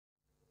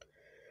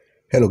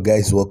Hello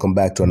guys, welcome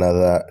back to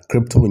another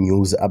crypto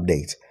news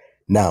update.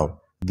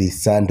 Now, the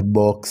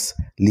Sandbox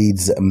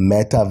leads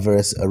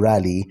Metaverse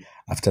rally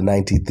after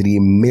 $93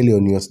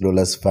 million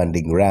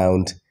funding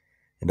round.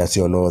 And as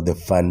you all know, the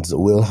funds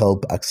will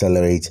help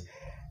accelerate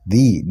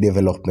the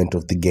development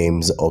of the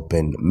game's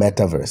open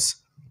Metaverse.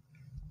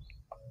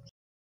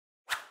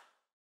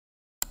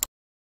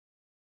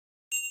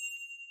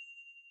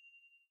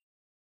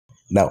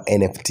 Now,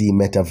 NFT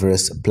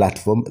Metaverse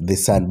platform, the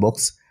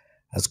Sandbox,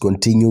 has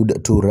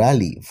continued to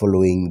rally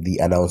following the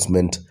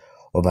announcement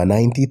of a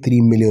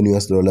 $93 million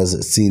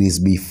Series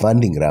B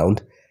funding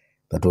round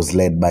that was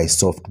led by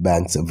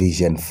SoftBank's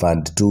Vision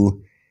Fund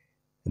 2.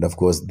 And of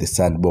course, the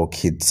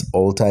Sandbox hits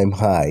all-time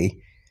high.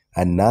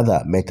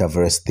 Another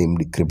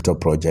Metaverse-themed crypto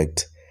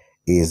project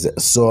is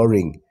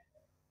soaring.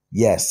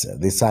 Yes,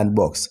 the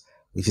Sandbox,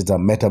 which is a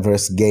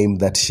Metaverse game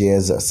that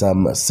shares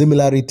some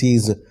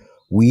similarities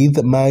with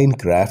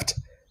Minecraft,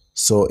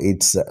 so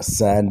its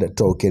Sand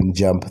token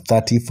jump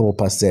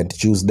 34%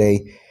 Tuesday.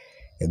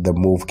 The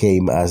move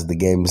came as the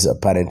game's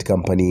parent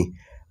company,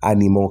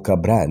 Animoca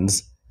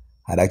Brands,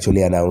 had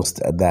actually announced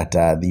that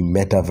the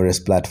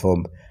Metaverse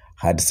platform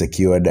had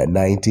secured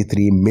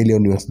 $93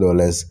 million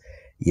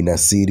in a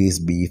Series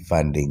B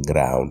funding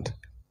round.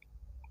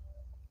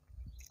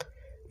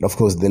 Of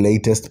course, the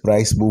latest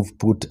price move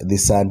put the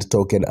Sand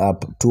token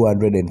up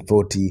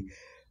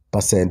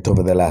 240%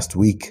 over the last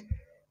week.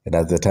 And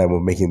at the time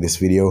of making this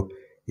video,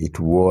 it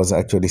was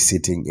actually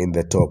sitting in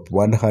the top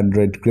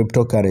 100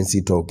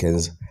 cryptocurrency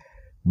tokens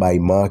by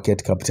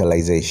market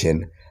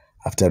capitalization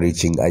after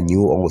reaching a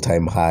new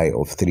all-time high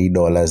of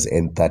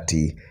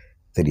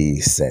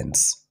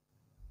 $3.33.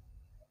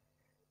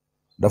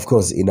 Of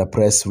course, in a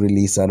press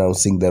release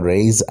announcing the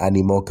raise,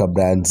 Animoca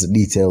Brands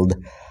detailed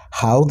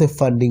how the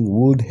funding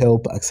would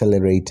help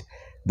accelerate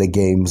the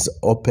game's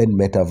open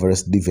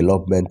metaverse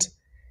development.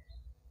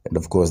 And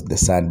of course, the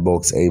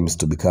Sandbox aims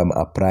to become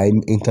a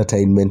prime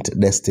entertainment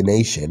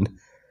destination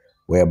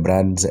where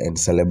brands and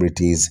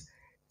celebrities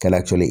can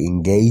actually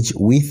engage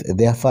with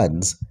their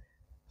fans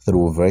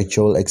through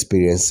virtual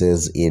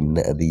experiences in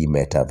the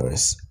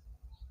metaverse.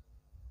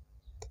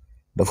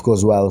 Of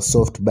course, while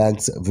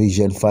SoftBank's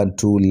Vision Fund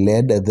 2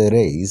 led the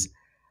raise,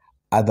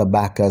 other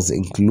backers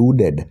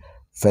included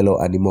fellow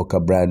Animoca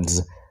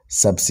Brands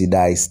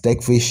subsidized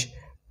Techfish,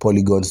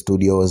 Polygon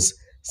Studios,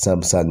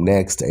 Samsung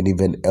Next, and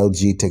even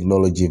LG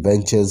Technology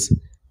Ventures.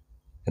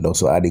 And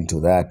also adding to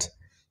that,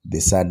 the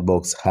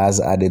Sandbox has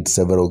added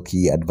several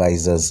key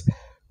advisors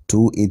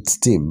to its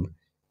team,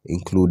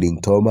 including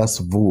Thomas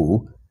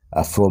Vu,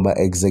 a former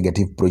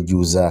executive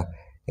producer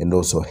and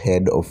also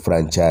head of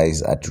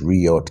franchise at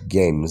Riot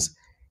Games,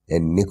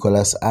 and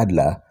Nicholas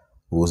Adler,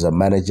 who is a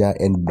manager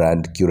and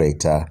brand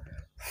curator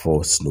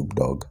for Snoop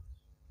Dogg.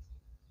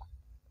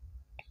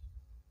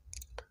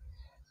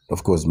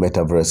 Of course,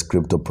 Metaverse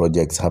crypto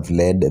projects have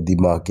led the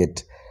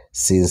market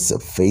since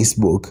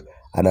Facebook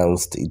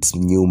announced its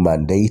new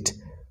mandate,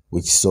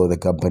 which saw the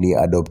company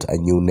adopt a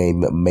new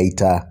name,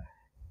 Meta.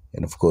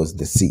 And of course,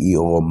 the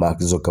CEO,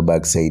 Mark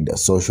Zuckerberg, said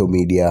social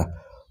media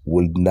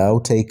would now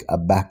take a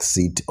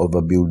backseat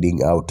over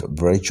building out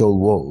virtual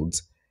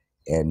worlds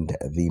and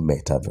the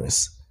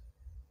Metaverse.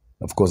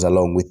 Of course,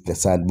 along with the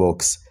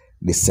Sandbox,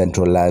 the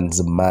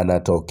Decentraland's Mana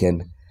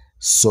token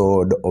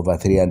soared over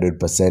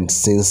 300%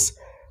 since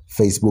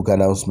Facebook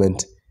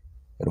announcement.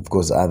 And of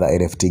course, other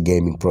NFT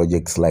gaming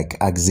projects like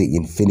Axie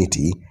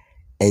Infinity,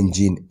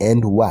 Engine,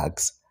 and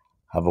Wax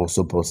have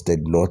also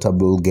posted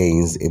notable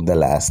gains in the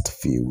last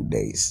few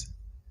days.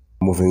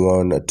 Moving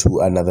on to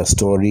another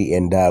story,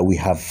 and we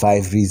have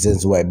 5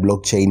 reasons why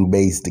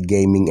blockchain-based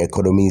gaming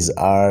economies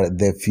are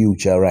the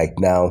future right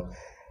now.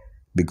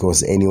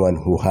 Because anyone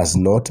who has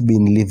not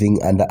been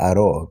living under a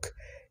rock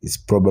is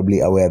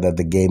probably aware that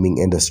the gaming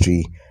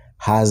industry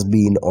has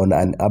been on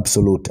an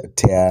absolute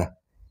tear,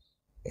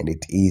 and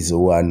it is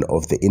one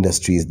of the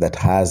industries that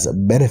has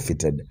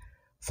benefited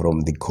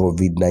from the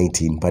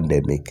COVID-19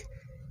 pandemic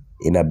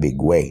in a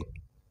big way.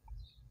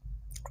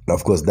 Now,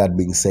 of course, that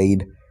being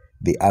said,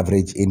 the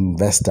average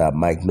investor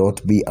might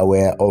not be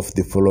aware of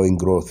the following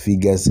growth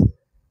figures,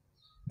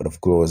 but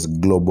of course,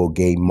 global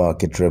game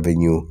market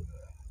revenue,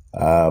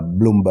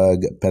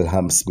 Bloomberg,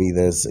 Pelham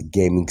Smithers,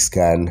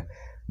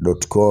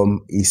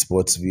 GamingScan.com,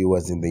 esports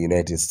viewers in the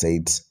United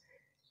States,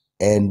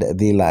 and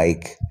the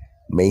like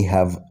may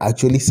have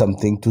actually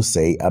something to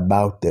say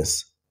about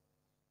this.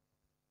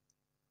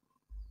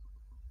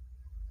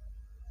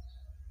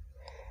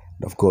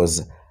 Of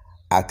course,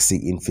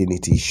 Axie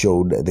Infinity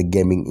showed the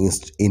gaming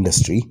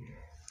industry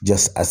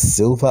just a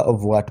sliver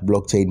of what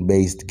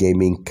blockchain-based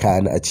gaming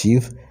can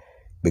achieve,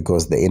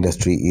 because the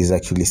industry is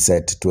actually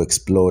set to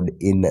explode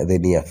in the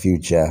near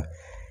future.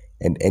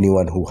 And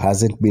anyone who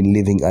hasn't been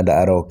living under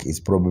a rock is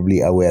probably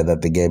aware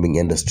that the gaming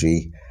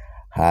industry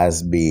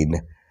has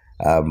been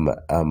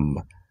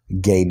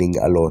gaining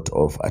a lot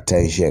of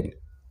attention.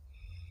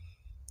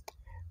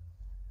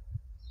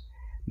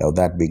 Now,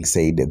 that being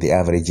said, the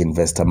average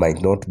investor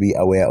might not be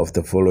aware of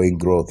the following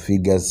growth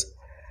figures.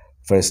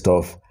 First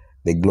off,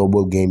 the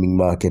global gaming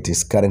market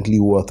is currently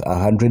worth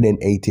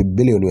 $180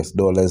 billion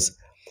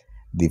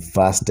the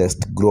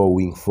fastest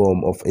growing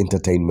form of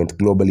entertainment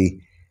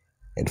globally.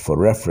 And for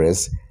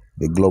reference,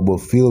 the global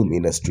film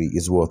industry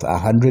is worth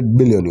 $100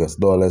 billion,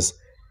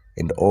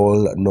 and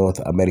all North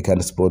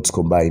American sports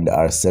combined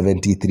are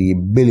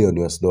 $73 billion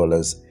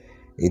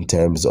in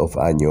terms of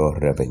annual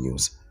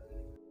revenues.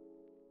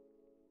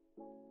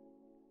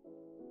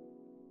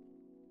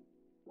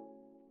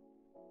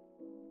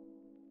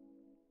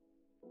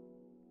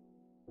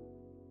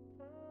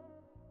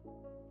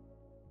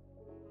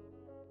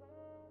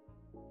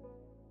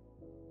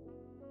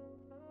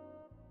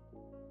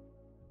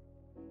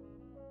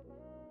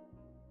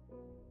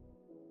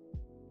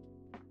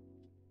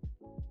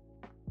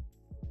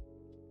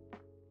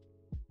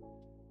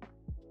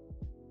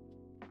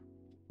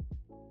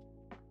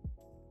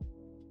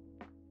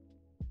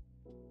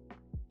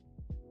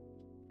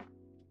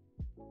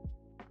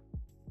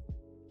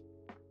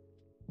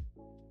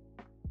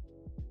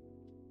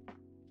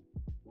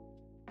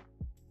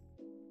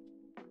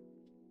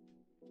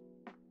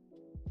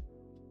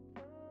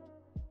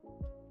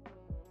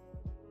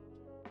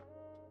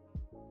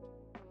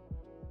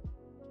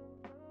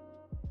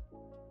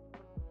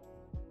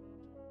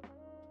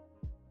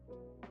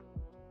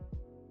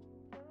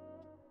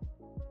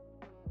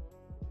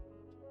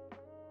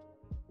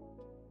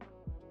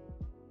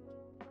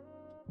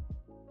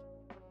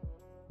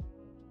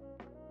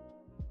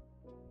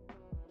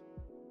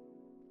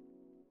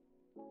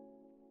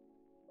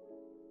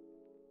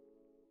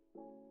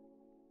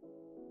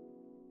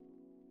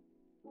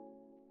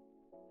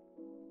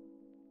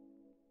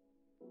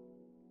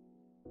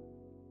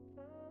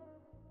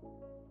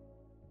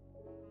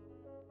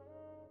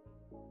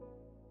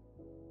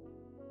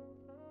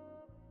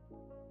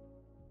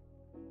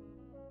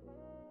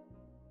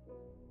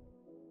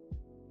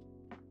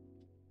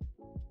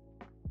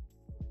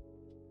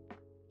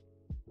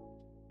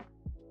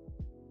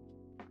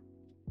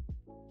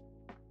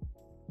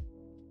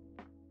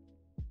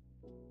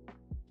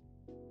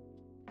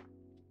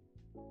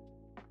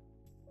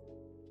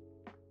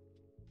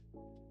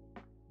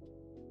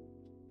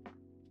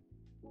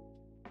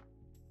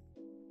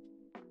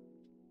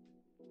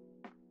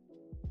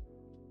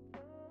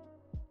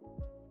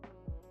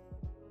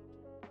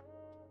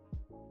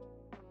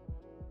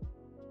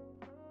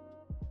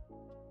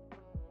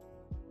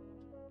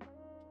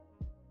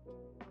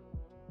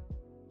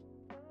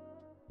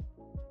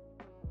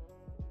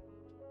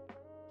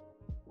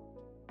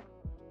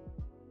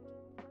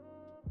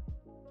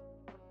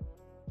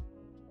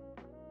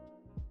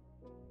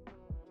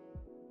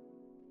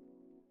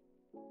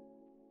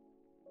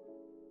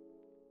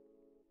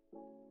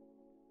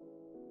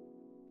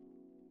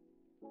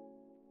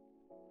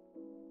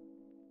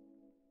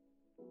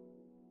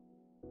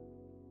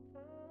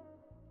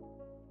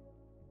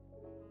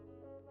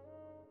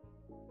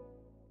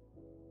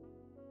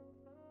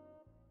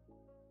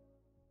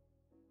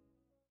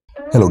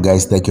 Hello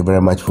guys, thank you very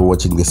much for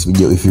watching this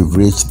video. If you've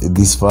reached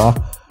this far,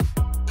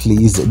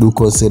 please do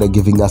consider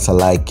giving us a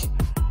like,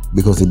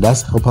 because it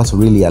does help us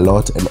really a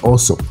lot. And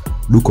also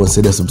do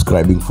consider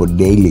subscribing for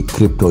daily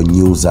crypto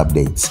news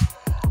updates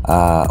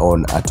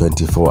on a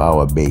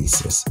 24-hour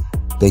basis.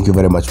 Thank you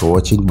very much for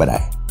watching.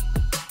 Bye.